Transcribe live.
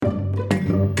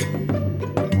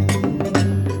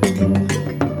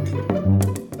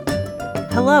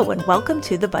Hello and welcome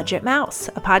to The Budget Mouse,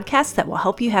 a podcast that will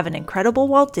help you have an incredible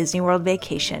Walt Disney World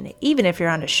vacation, even if you're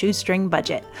on a shoestring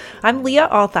budget. I'm Leah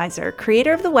Althizer,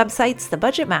 creator of the websites The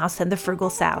Budget Mouse and The Frugal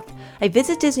South. I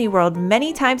visit Disney World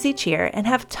many times each year and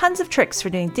have tons of tricks for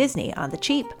doing Disney on the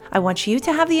cheap. I want you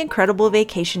to have the incredible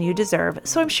vacation you deserve,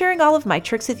 so I'm sharing all of my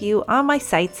tricks with you on my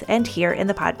sites and here in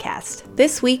the podcast.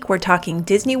 This week, we're talking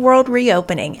Disney World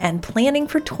reopening and planning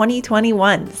for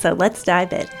 2021, so let's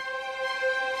dive in.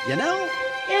 You know,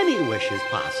 any wish is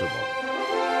possible.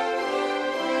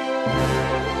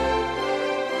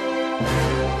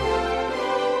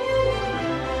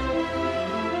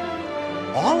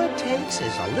 All it takes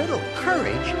is a little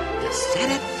courage to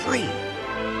set it free.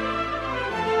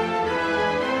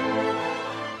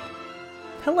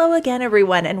 Hello again,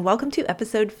 everyone, and welcome to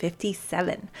episode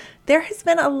 57. There has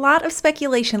been a lot of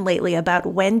speculation lately about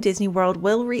when Disney World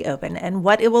will reopen and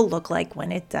what it will look like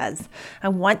when it does. I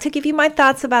want to give you my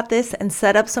thoughts about this and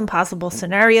set up some possible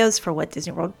scenarios for what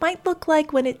Disney World might look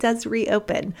like when it does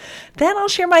reopen. Then I'll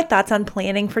share my thoughts on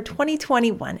planning for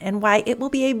 2021 and why it will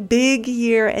be a big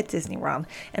year at Disney World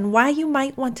and why you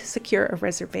might want to secure a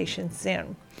reservation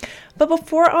soon. But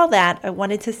before all that, I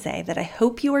wanted to say that I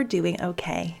hope you are doing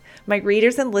okay. My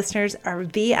readers and listeners are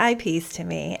VIPs to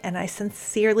me, and I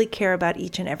sincerely care about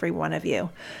each and every one of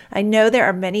you. I know there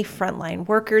are many frontline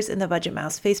workers in the Budget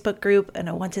Mouse Facebook group, and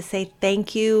I want to say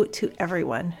thank you to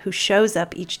everyone who shows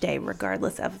up each day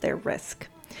regardless of their risk.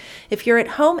 If you're at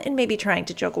home and maybe trying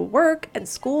to juggle work and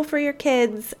school for your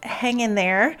kids, hang in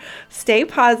there, stay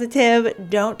positive,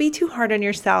 don't be too hard on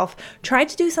yourself, try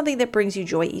to do something that brings you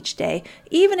joy each day,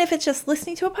 even if it's just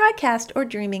listening to a podcast or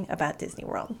dreaming about Disney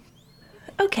World.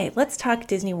 Okay, let's talk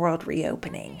Disney World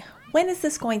reopening. When is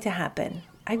this going to happen?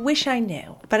 I wish I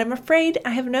knew, but I'm afraid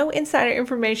I have no insider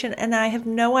information and I have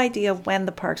no idea when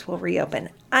the parks will reopen.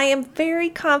 I am very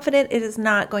confident it is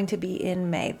not going to be in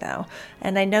May though.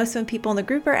 And I know some people in the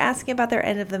group are asking about their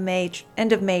end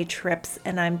of May trips,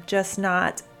 and I'm just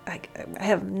not I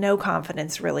have no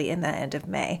confidence really in the end of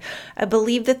May. I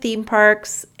believe the theme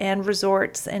parks and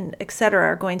resorts and etc.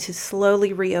 are going to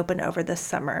slowly reopen over the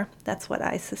summer. That's what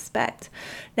I suspect.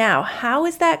 Now, how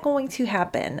is that going to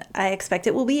happen? I expect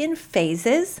it will be in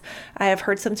phases. I have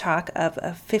heard some talk of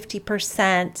a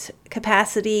 50%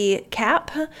 capacity cap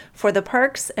for the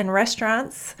parks and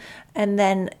restaurants, and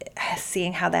then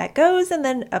seeing how that goes, and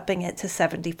then upping it to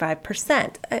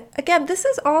 75%. Again, this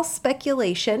is all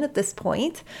speculation at this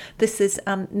point. This is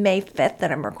May 5th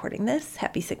that I'm recording this.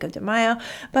 Happy Cinco de Mayo.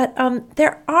 But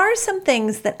there are some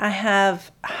things that I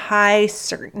have high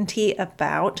certainty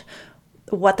about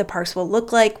what the parks will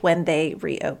look like when they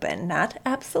reopen. Not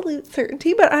absolute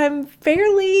certainty, but I'm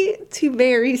fairly to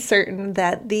very certain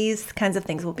that these kinds of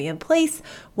things will be in place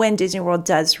when Disney World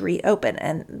does reopen.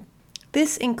 And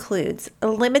this includes a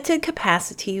limited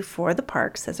capacity for the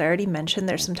parks. As I already mentioned,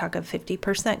 there's some talk of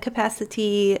 50%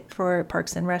 capacity for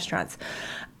parks and restaurants.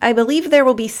 I believe there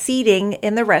will be seating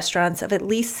in the restaurants of at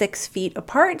least 6 feet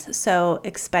apart, so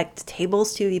expect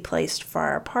tables to be placed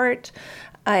far apart.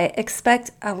 I expect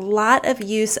a lot of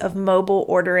use of mobile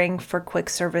ordering for quick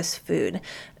service food,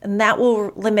 and that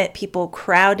will limit people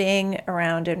crowding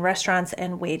around in restaurants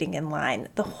and waiting in line.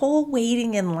 The whole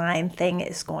waiting in line thing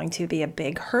is going to be a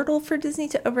big hurdle for Disney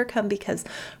to overcome because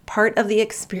part of the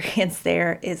experience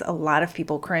there is a lot of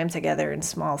people crammed together in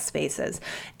small spaces,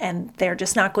 and they're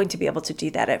just not going to be able to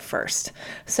do that at first.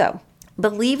 So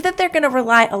believe that they're going to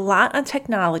rely a lot on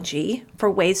technology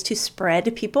for ways to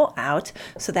spread people out.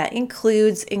 So that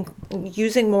includes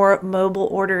using more mobile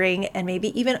ordering and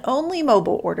maybe even only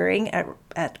mobile ordering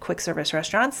at quick service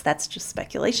restaurants. That's just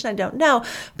speculation. I don't know.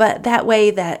 But that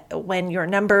way that when your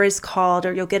number is called,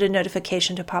 or you'll get a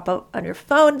notification to pop up on your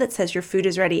phone that says your food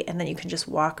is ready, and then you can just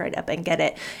walk right up and get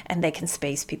it, and they can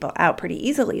space people out pretty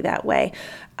easily that way.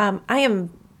 I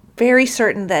am very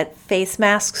certain that face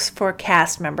masks for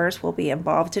cast members will be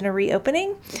involved in a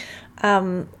reopening.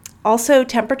 Also,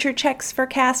 temperature checks for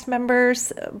cast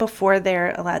members before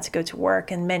they're allowed to go to work,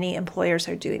 and many employers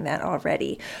are doing that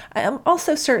already. I am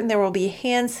also certain there will be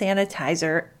hand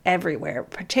sanitizer everywhere,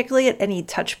 particularly at any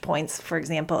touch points. For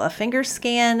example, a finger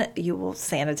scan, you will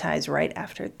sanitize right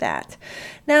after that.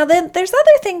 Now, then there's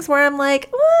other things where I'm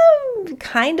like, I'm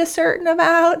kind of certain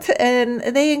about, and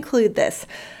they include this.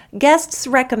 Guests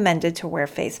recommended to wear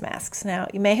face masks. Now,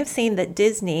 you may have seen that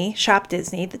Shop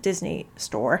Disney, the Disney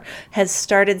store, has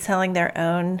started selling their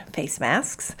own face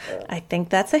masks. I think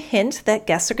that's a hint that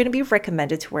guests are going to be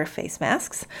recommended to wear face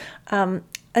masks.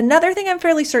 Another thing I'm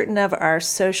fairly certain of are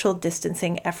social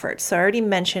distancing efforts. So I already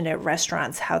mentioned at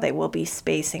restaurants how they will be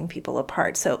spacing people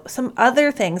apart. So some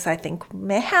other things I think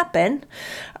may happen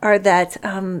are that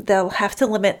they'll have to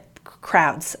limit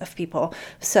crowds of people.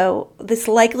 So this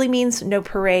likely means no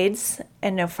parades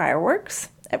and no fireworks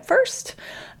at first.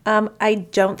 I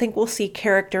don't think we'll see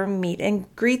character meet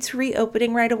and greets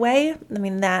reopening right away. I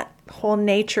mean, that whole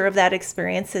nature of that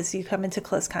experience is you come into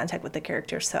close contact with the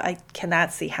characters. So I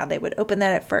cannot see how they would open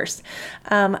that at first.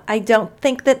 I don't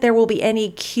think that there will be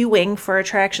any queuing for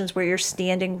attractions where you're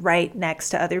standing right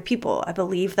next to other people. I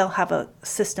believe they'll have a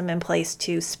system in place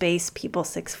to space people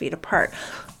 6 feet apart,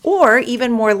 or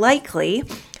even more likely,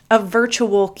 a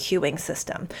virtual queuing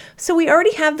system. So we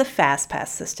already have the Fast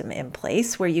Pass system in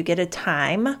place where you get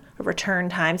a return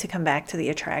time to come back to the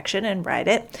attraction and ride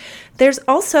it. There's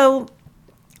also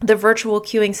the virtual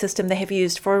queuing system they have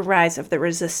used for Rise of the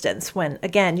Resistance, when,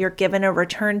 again, you're given a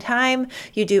return time,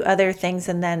 you do other things,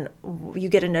 and then you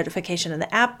get a notification in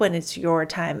the app when your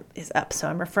time is up. So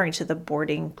I'm referring to the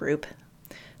boarding group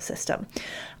system.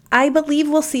 I believe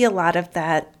we'll see a lot of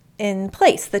that in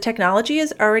place. The technology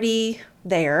is already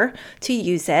there to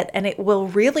use it, and it will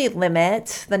really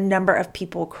limit the number of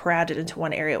people crowded into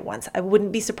one area at once. I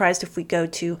wouldn't be surprised if we go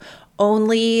to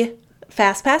only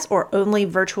Fast Pass or only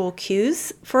virtual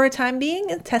queues for a time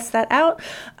being and test that out.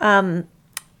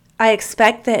 I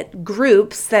expect that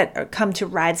groups that come to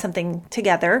ride something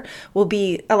together will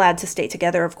be allowed to stay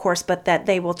together, of course, but that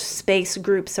they will space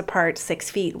groups apart 6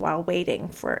 feet while waiting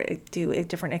for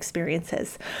different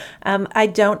experiences. I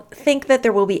don't think that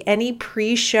there will be any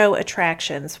pre-show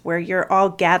attractions where you're all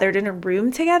gathered in a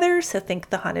room together. So think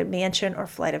the Haunted Mansion or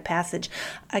Flight of Passage.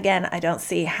 Again, I don't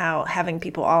see how having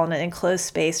people all in an enclosed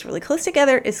space really close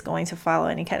together is going to follow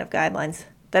any kind of guidelines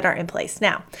that are in place.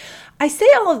 Now, I say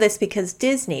all of this because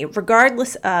Disney,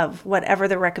 regardless of whatever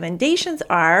the recommendations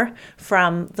are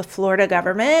from the Florida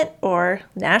government or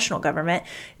national government,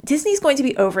 Disney's going to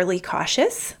be overly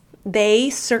cautious. They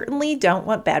certainly don't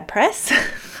want bad press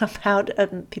about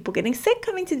people getting sick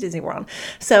coming to Disney World.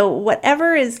 So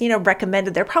whatever is,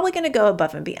 recommended, they're probably going to go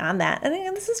above and beyond that.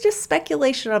 And this is just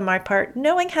speculation on my part,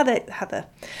 knowing how the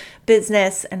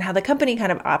business and how the company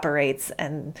kind of operates,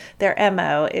 and their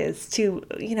MO is to,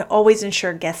 always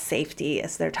ensure guest safety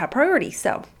as their top priority.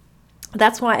 So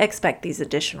that's why I expect these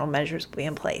additional measures will be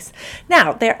in place.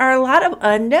 Now, there are a lot of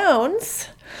unknowns.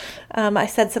 I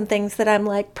said some things that I'm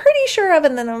pretty sure of,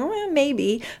 and then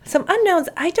maybe some unknowns.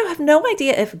 I don't have no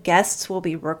idea if guests will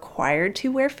be required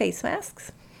to wear face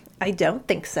masks. I don't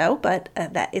think so, but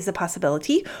that is a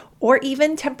possibility. Or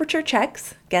even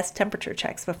guest temperature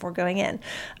checks before going in.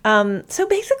 So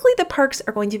basically the parks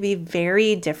are going to be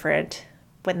very different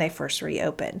when they first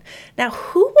reopen. Now,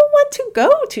 who will want to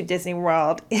go to Disney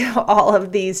World if all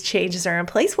of these changes are in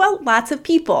place? Well, lots of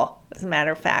people, as a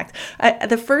matter of fact.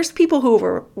 The first people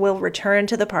who will return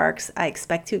to the parks, I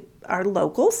expect are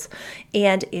locals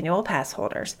and annual pass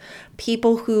holders.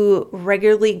 People who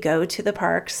regularly go to the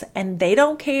parks, and they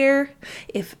don't care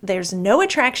if there's no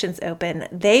attractions open.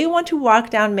 They want to walk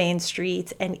down Main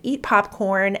Street and eat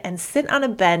popcorn and sit on a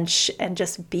bench and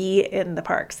just be in the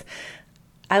parks.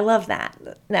 I love that.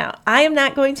 Now, I am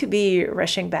not going to be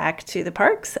rushing back to the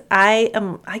parks. I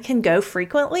can go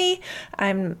frequently.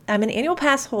 I'm an annual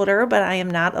pass holder, but I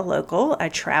am not a local. I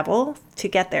travel to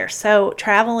get there. So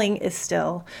traveling is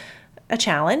still a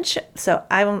challenge. So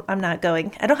I'm not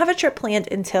going. I don't have a trip planned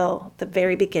until the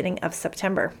very beginning of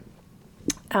September.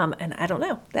 And I don't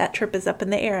know. That trip is up in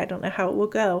the air. I don't know how it will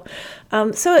go.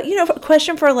 So, a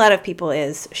question for a lot of people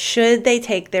is, should they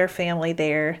take their family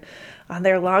there on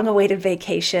their long-awaited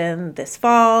vacation this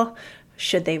fall?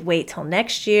 Should they wait till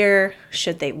next year?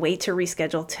 Should they wait to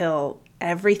reschedule till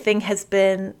everything has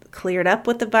been cleared up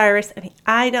with the virus?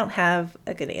 I don't have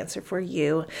a good answer for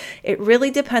you. It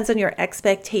really depends on your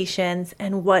expectations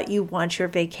and what you want your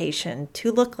vacation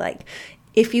to look like.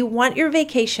 If you want your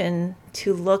vacation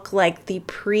to look like the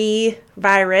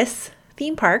pre-virus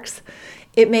theme parks,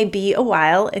 it may be a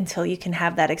while until you can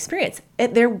have that experience.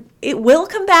 It will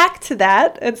come back to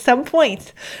that at some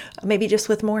point, maybe just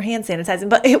with more hand sanitizing,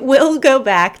 but it will go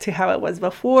back to how it was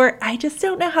before. I just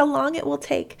don't know how long it will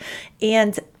take.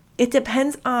 And it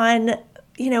depends on,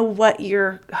 what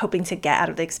you're hoping to get out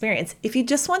of the experience. If you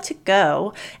just want to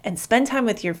go and spend time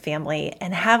with your family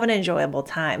and have an enjoyable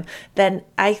time, then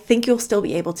I think you'll still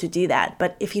be able to do that.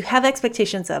 But if you have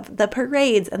expectations of the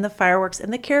parades and the fireworks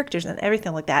and the characters and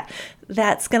everything like that,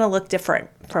 that's going to look different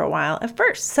for a while at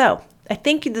first. So I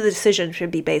think the decision should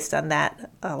be based on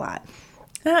that a lot.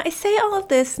 I say all of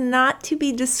this not to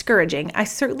be discouraging. I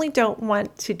certainly don't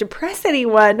want to depress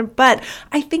anyone, but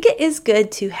I think it is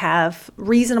good to have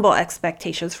reasonable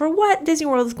expectations for what Disney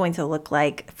World is going to look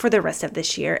like for the rest of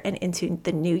this year and into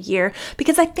the new year,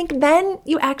 because I think then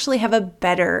you actually have a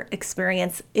better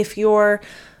experience if you're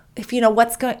if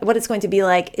what it's going to be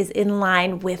like is in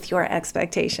line with your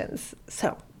expectations.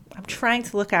 So I'm trying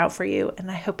to look out for you,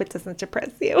 and I hope it doesn't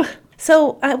depress you.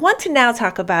 So I want to now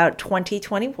talk about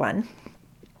 2021.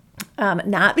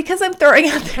 Not because I'm throwing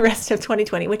out the rest of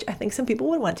 2020, which I think some people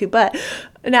would want to, but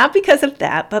not because of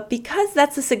that, but because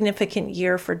that's a significant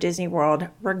year for Disney World,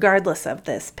 regardless of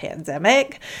this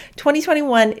pandemic.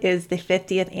 2021 is the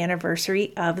 50th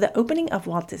anniversary of the opening of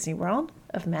Walt Disney World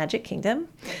of Magic Kingdom,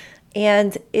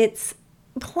 and it's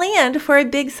planned for a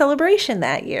big celebration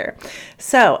that year.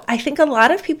 So I think a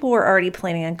lot of people were already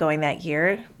planning on going that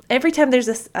year. Every time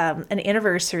there's an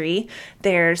anniversary,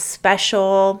 there's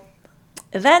special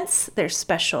events, there's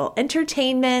special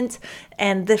entertainment,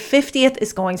 and the 50th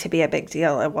is going to be a big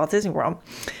deal at Walt Disney World.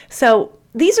 So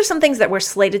these are some things that were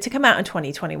slated to come out in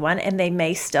 2021, and they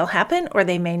may still happen or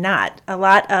they may not. A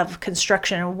lot of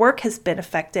construction and work has been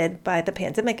affected by the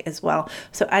pandemic as well,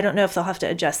 so I don't know if they'll have to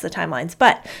adjust the timelines.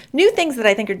 But new things that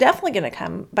I think are definitely going to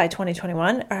come by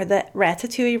 2021 are the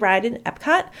Ratatouille ride in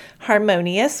Epcot,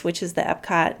 Harmonious, which is the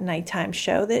Epcot nighttime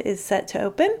show that is set to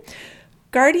open.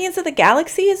 Guardians of the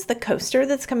Galaxy is the coaster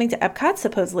that's coming to Epcot,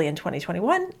 supposedly in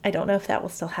 2021. I don't know if that will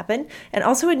still happen. And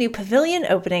also a new pavilion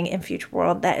opening in Future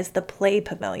World, that is the Play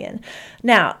Pavilion.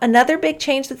 Now, another big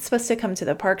change that's supposed to come to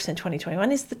the parks in 2021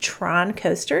 is the Tron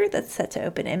coaster that's set to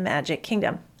open in Magic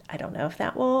Kingdom. I don't know if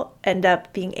that will end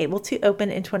up being able to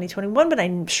open in 2021, but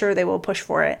I'm sure they will push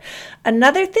for it.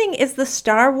 Another thing is the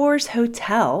Star Wars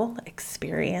Hotel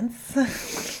experience. I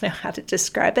don't know how to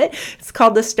describe it. It's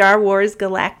called the Star Wars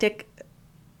Galactic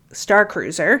Star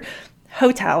Cruiser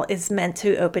Hotel is meant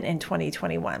to open in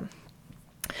 2021.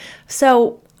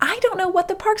 So I don't know what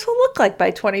the parks will look like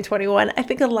by 2021. I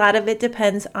think a lot of it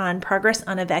depends on progress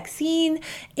on a vaccine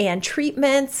and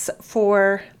treatments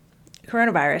for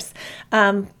coronavirus.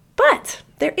 But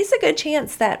there is a good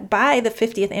chance that by the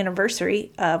 50th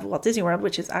anniversary of Walt Disney World,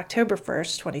 which is October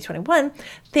 1st, 2021,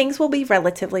 things will be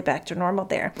relatively back to normal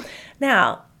there.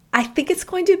 Now, I think it's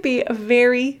going to be a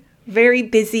very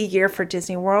busy year for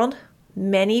Disney World.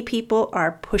 Many people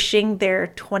are pushing their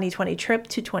 2020 trip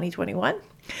to 2021,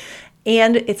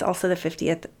 and it's also the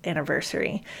 50th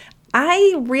anniversary.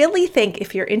 I really think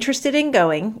if you're interested in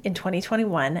going in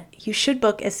 2021, you should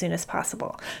book as soon as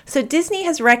possible. So Disney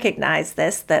has recognized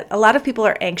this, that a lot of people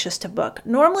are anxious to book.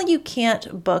 Normally you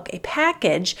can't book a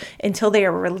package until they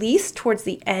are released towards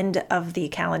the end of the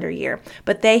calendar year,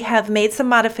 but they have made some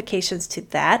modifications to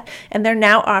that, and they're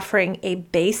now offering a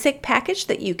basic package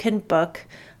that you can book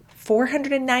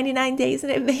 499 days in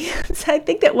advance. I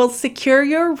think that will secure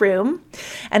your room.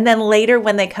 And then later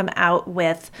when they come out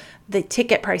with the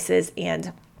ticket prices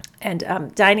and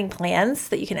dining plans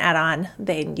that you can add on,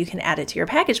 then you can add it to your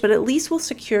package, but at least will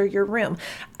secure your room.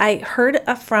 I heard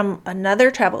from another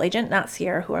travel agent, not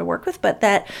Sierra, who I work with, but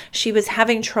that she was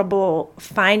having trouble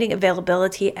finding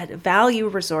availability at value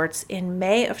resorts in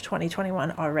May of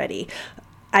 2021 already.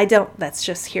 That's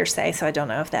just hearsay, so I don't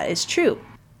know if that is true.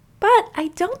 But I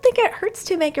don't think it hurts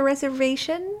to make a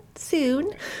reservation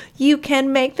soon. You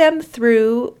can make them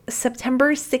through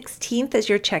September 16th as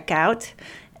your checkout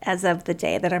as of the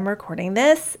day that I'm recording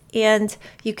this, and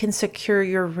you can secure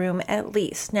your room at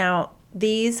least. Now,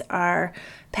 these are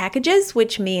packages,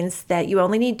 which means that you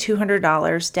only need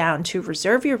 $200 down to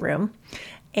reserve your room,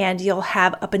 and you'll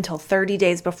have up until 30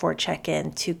 days before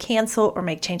check-in to cancel or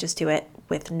make changes to it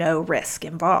with no risk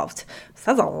involved.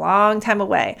 So that's a long time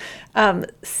away.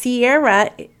 Sierra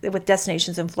with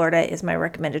Destinations in Florida is my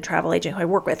recommended travel agent who I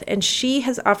work with, and she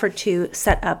has offered to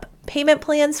set up payment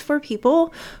plans for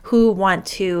people who want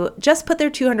to just put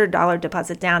their $200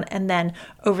 deposit down and then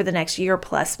over the next year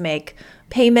plus make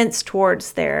payments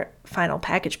towards their final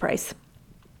package price.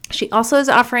 She also is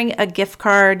offering a gift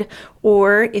card,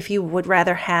 or if you would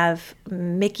rather have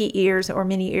Mickey ears or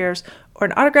Minnie ears or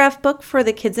an autograph book for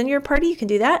the kids in your party, you can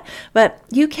do that. But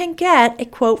you can get a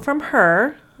quote from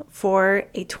her for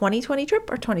a 2020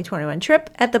 trip or 2021 trip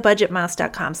at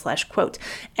thebudgetmouse.com/quote.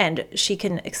 And she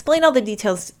can explain all the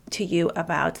details to you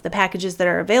about the packages that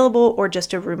are available or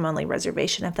just a room-only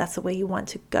reservation if that's the way you want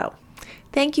to go.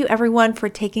 Thank you, everyone, for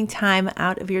taking time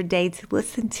out of your day to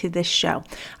listen to this show.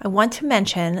 I want to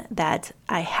mention that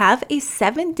I have a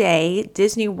 7-day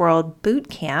Disney World boot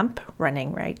camp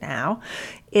running right now.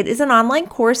 It is an online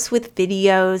course with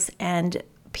videos and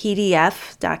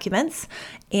PDF documents,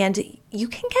 and you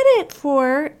can get it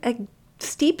for a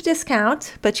steep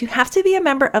discount, but you have to be a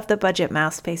member of the Budget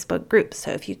Mouse Facebook group.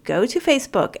 So if you go to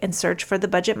Facebook and search for the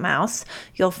Budget Mouse,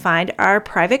 you'll find our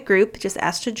private group. Just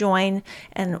ask to join,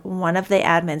 and one of the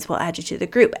admins will add you to the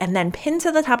group. And then pinned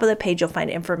to the top of the page, you'll find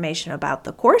information about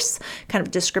the course, kind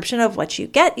of description of what you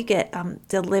get. You get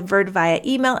delivered via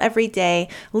email every day,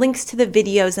 links to the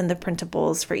videos and the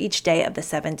printables for each day of the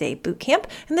 7-day boot camp.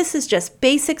 And this is just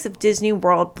basics of Disney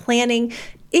World planning.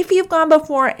 If you've gone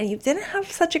before and you didn't have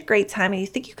such a great time and you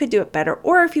think you could do it better,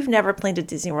 or if you've never planned a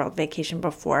Disney World vacation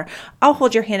before, I'll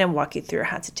hold your hand and walk you through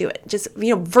how to do it. Just,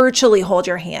 virtually hold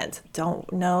your hand.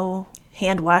 No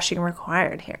hand washing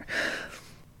required here.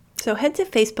 So head to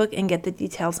Facebook and get the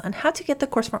details on how to get the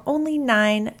course for only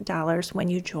 $9 when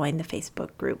you join the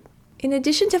Facebook group. In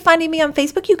addition to finding me on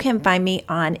Facebook, you can find me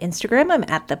on Instagram. I'm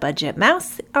at The Budget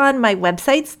Mouse. On my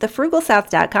websites,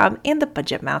 thefrugalsouth.com and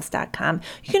thebudgetmouse.com.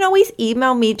 You can always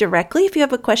email me directly if you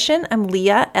have a question. I'm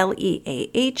Leah,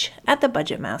 Leah, at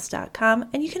thebudgetmouse.com.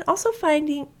 And you can also find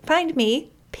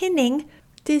me pinning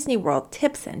Disney World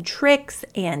tips and tricks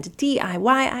and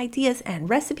DIY ideas and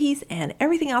recipes and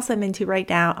everything else I'm into right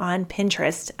now on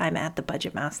Pinterest. I'm at The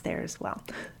Budget Mouse there as well.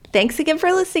 Thanks again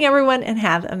for listening, everyone, and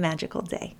have a magical day.